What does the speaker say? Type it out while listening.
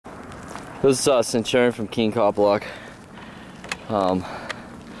This is Centurion from Keene, CopBlock. I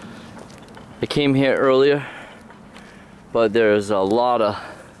came here earlier, but there's a lot of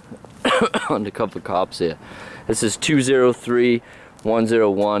undercover cops here. This is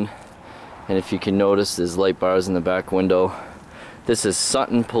 203-101, and if you can notice, there's light bars in the back window. This is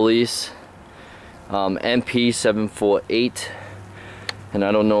Sutton Police, MP 748, and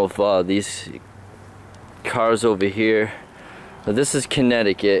I don't know if these cars over here, but this is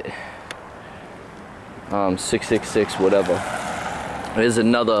Connecticut. 666 whatever. There's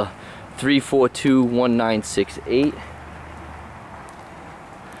another 342-1968.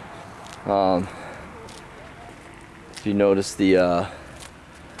 If you notice the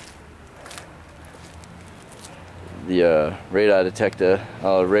radar detector,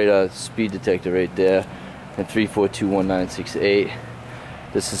 radar speed detector right there, and 342-1968.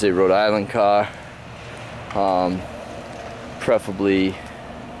 This is a Rhode Island car, preferably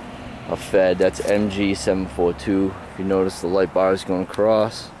a Fed. That's MG 742. If you notice, the light bar is going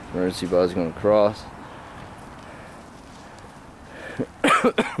across, emergency bar is going across.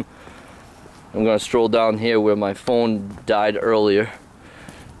 I'm going to stroll down here where my phone died earlier.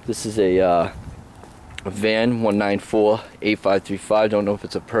 This is a van, 194-8535. Don't know if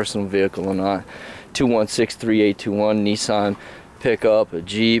it's a personal vehicle or not. 216-3821 Nissan pickup, a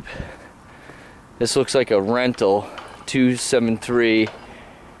Jeep. This looks like a rental, 273.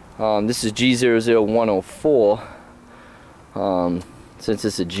 This is G00104. Since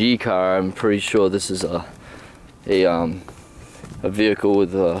it's a G car, I'm pretty sure this is a vehicle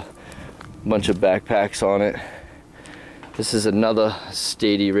with a bunch of backpacks on it. This is another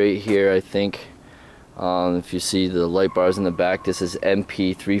Stady right here, I think. If you see the light bars in the back, this is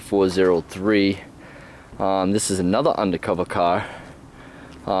MP 3403. This is another undercover car.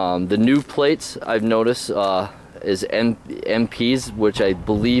 The new plates I've noticed is MPs, which I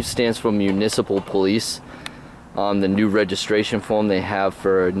believe stands for Municipal Police. The new registration form they have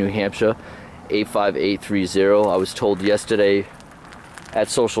for New Hampshire, 85830. I was told yesterday at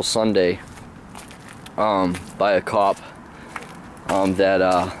Social Sunday by a cop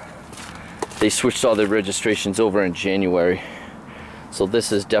that they switched all their registrations over in January. So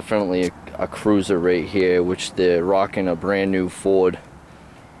this is definitely a cruiser right here, which they're rocking a brand new Ford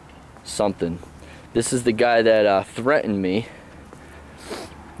something. This is the guy that threatened me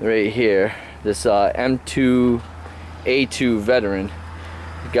right here. This M2A2 veteran.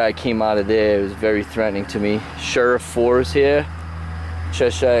 The guy came out of there. It was very threatening to me. Sheriff 4 is here.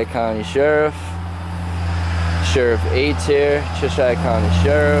 Cheshire County Sheriff. Sheriff 8's here. Cheshire County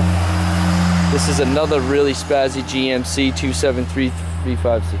Sheriff. This is another really spazzy GMC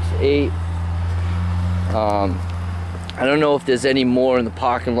 273-3568. I don't know if there's any more in the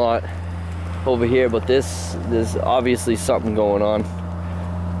parking lot over here, but there's obviously something going on.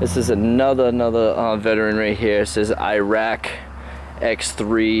 This is another veteran right here. It says Iraq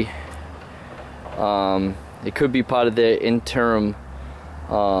X3. It could be part of their interim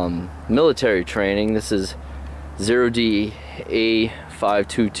military training. This is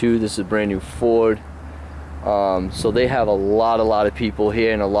 0DA522. This is a brand new Ford. So they have a lot of people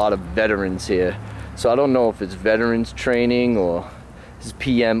here and a lot of veterans here. So I don't know if it's veterans training or this is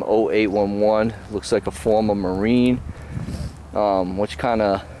PM 0811. Looks like a former Marine, which kind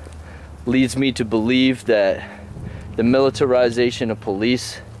of leads me to believe that the militarization of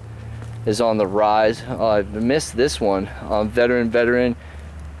police is on the rise. I've missed this one. Veteran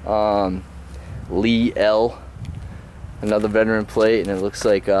Lee L. Another veteran plate, and it looks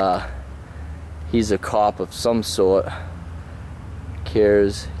like he's a cop of some sort.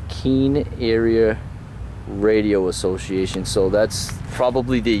 Cares Keene Area Radio Association, so that's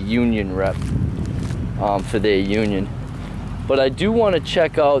probably the union rep for their union. But I do want to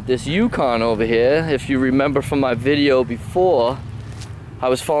check out this Yukon over here. If you remember from my video before, I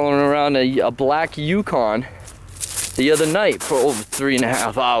was following around a black Yukon the other night for over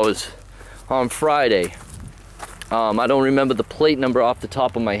 3.5 hours on Friday. I don't remember the plate number off the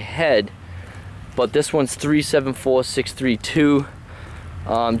top of my head, but this one's 374632.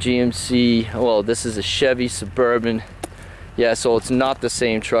 GMC. Well, this is a Chevy Suburban. Yeah, so it's not the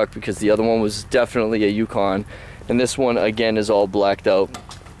same truck because the other one was definitely a Yukon, and this one again is all blacked out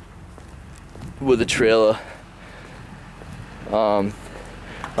with a trailer. I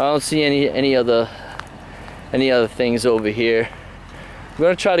don't see any other things over here. I'm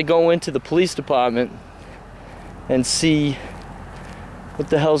gonna try to go into the police department and see what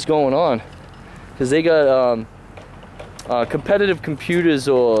the hell's going on, because they got competitive computers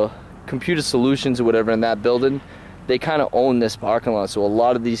or computer solutions or whatever in that building. They kind of own this parking lot, so a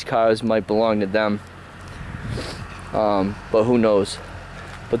lot of these cars might belong to them, but who knows.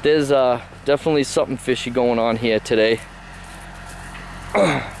 But there's definitely something fishy going on here today.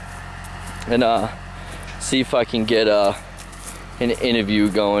 And see if I can get an interview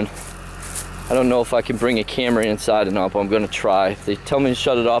going. I don't know if I can bring a camera inside or not, but I'm gonna try. If they tell me to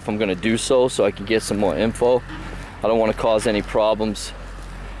shut it off, I'm gonna do so I can get some more info. I don't want to cause any problems.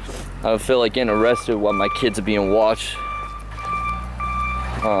 I don't feel like getting arrested while my kids are being watched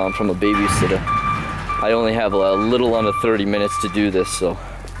from a babysitter. I only have a little under 30 minutes to do this, so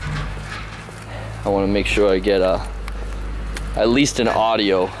I want to make sure I get at least an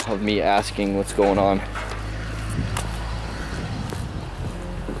audio of me asking what's going on.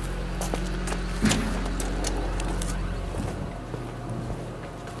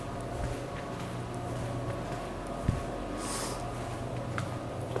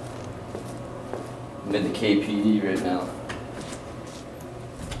 I'm in the KPD right now.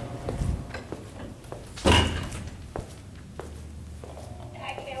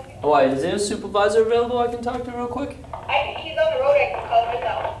 Why, is there a supervisor available I can talk to real quick? I think he's on the road. I can call him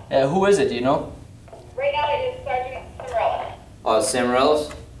now. Yeah, who is it? Do you know? Right now it is Sergeant Samarella. Sam Morellis?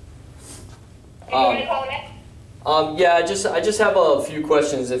 Do you want me to call him in? Yeah, I just have a few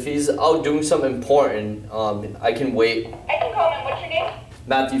questions. If he's out doing something important, I can wait. I can call him in. What's your name?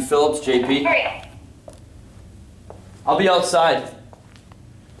 Matthew Phillips, JP. All right. I'll be outside.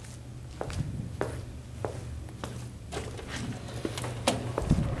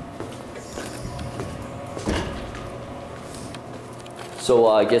 So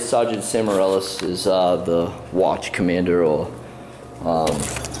I guess Sergeant Sam Morellis is the watch commander or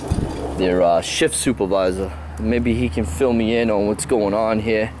their shift supervisor. Maybe he can fill me in on what's going on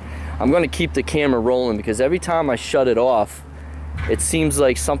here. I'm going to keep the camera rolling because every time I shut it off, it seems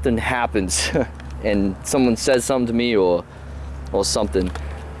like something happens and someone says something to me or something.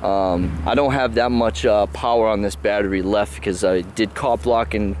 I don't have that much power on this battery left because I did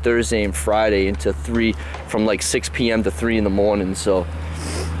CopBlock in Thursday and Friday into 3 from like 6 p.m. to 3 in the morning. So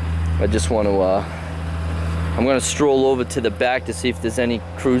I just want to I'm gonna stroll over to the back to see if there's any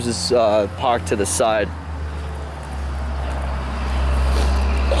cruisers parked to the side.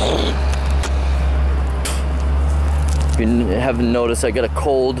 If you haven't noticed, I got a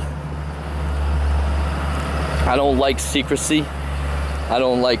cold. I don't like secrecy. I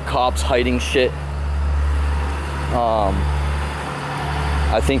don't like cops hiding shit.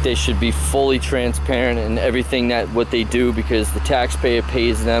 I think they should be fully transparent in everything what they do because the taxpayer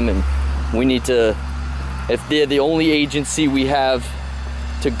pays them, and we need to, if they're the only agency we have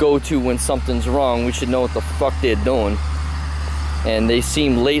to go to when something's wrong, we should know what the fuck they're doing. And they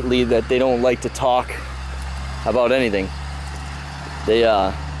seem lately that they don't like to talk about anything. They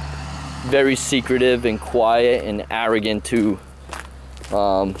are very secretive and quiet and arrogant to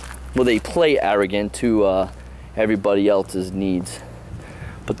well, they play arrogant to everybody else's needs.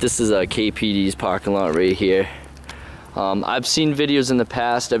 But this is a KPD's parking lot right here. I've seen videos in the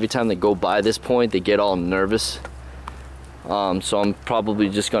past. Every time they go by this point, they get all nervous. So I'm probably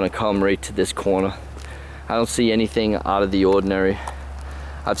just gonna come right to this corner. I don't see anything out of the ordinary.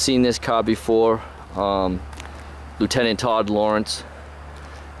 I've seen this car before. Lieutenant Todd Lawrence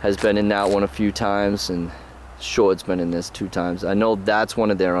has been in that one a few times, and Short's been in this 2 times. I know that's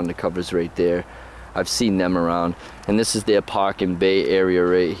one of their undercovers right there. I've seen them around, and this is their parking bay area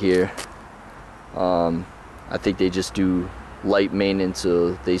right here. I think they just do light maintenance,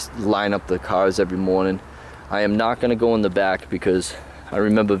 so they line up the cars every morning. I am not gonna go in the back because I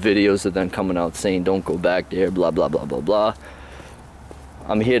remember videos of them coming out saying don't go back there, blah blah blah blah blah.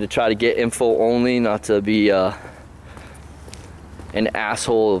 I'm here to try to get info only, not to be an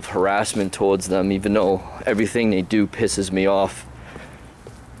asshole of harassment towards them, even though everything they do pisses me off.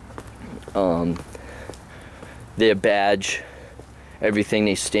 Their badge, everything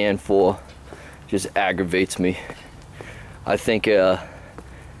they stand for, just aggravates me. I think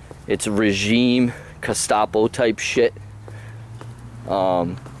it's regime Gestapo type shit.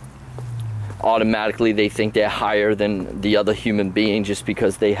 Automatically they think they're higher than the other human being just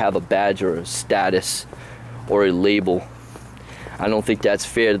because they have a badge or a status or a label. I don't think that's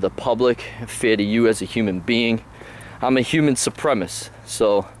fair to the public, fair to you as a human being. I'm a human supremacist,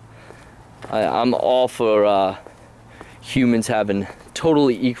 so I'm all for humans having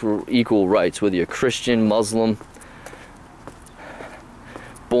totally equal rights, whether you're Christian, Muslim,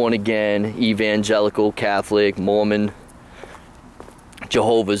 born again, evangelical, Catholic, Mormon,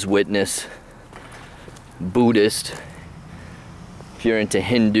 Jehovah's Witness, Buddhist, if you're into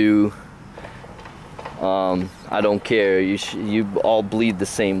Hindu, I don't care. You all bleed the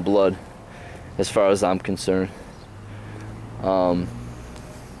same blood, as far as I'm concerned.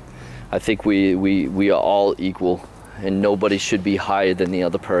 I think we are all equal and nobody should be higher than the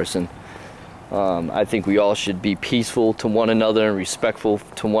other person. I think we all should be peaceful to one another and respectful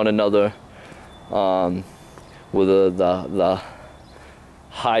to one another, with the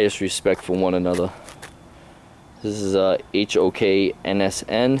highest respect for one another. This is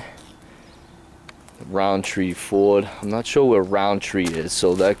HOKNSN, Roundtree Ford. I'm not sure where Roundtree is,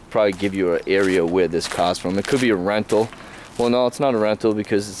 so that could probably give you an area where this car's from. It could be a rental. Well, no, it's not a rental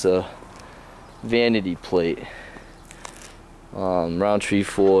because it's a vanity plate. Roundtree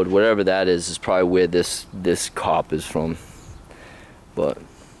Ford, whatever that is probably where this cop is from. But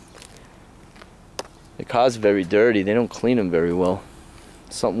the car's very dirty. They don't clean them very well.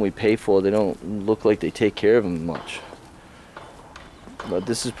 Something we pay for. They don't look like they take care of them much. But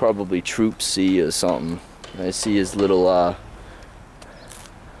this is probably Troop C or something. I see his little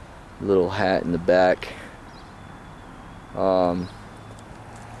hat in the back.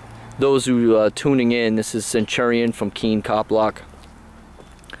 Those who are tuning in, this is Centurion from Keene, CopBlock.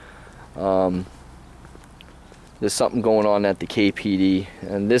 There's something going on at the KPD,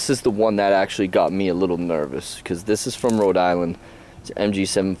 and this is the one that actually got me a little nervous, because this is from Rhode Island. It's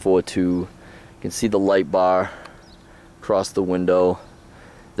MG742. You can see the light bar across the window.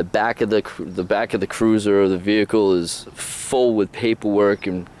 The back of the cruiser or the vehicle is full with paperwork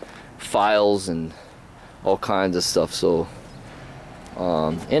and files and all kinds of stuff. So,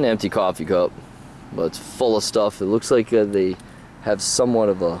 an empty coffee cup, but it's full of stuff. It looks like they have somewhat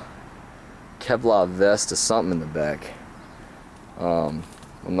of a Kevlar vest or something in the back. I'm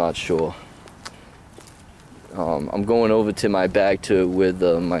not sure. I'm going over to my bag to where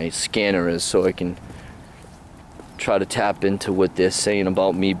my scanner is, so I can try to tap into what they're saying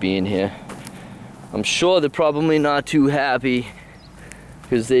about me being here. I'm sure they're probably not too happy,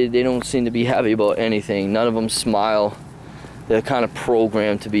 because they don't seem to be happy about anything. None of them smile. They're kind of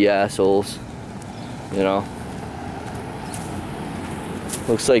programmed to be assholes, you know.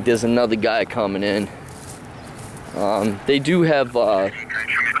 Looks like there's another guy coming in. They do have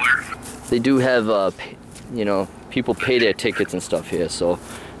you know, people pay their tickets and stuff here, so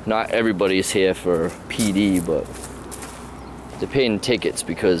not everybody's here for PD, but they're paying tickets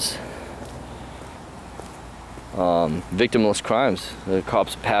because victimless crimes. The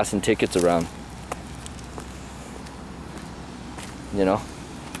cops passing tickets around, you know.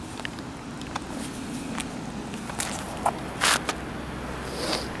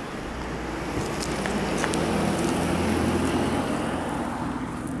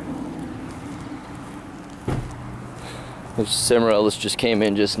 If Samuel Ellis just came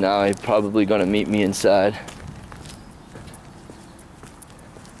in just now, he's probably gonna meet me inside.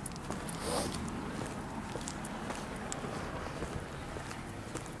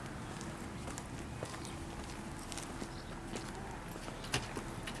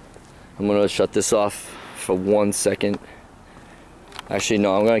 I'm gonna shut this off for 1 second. Actually,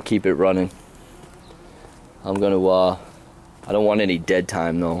 no, I'm gonna keep it running. I'm gonna, I don't want any dead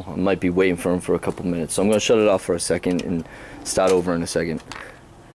time though. I might be waiting for him for a couple minutes. So I'm gonna shut it off for a second and start over in a second.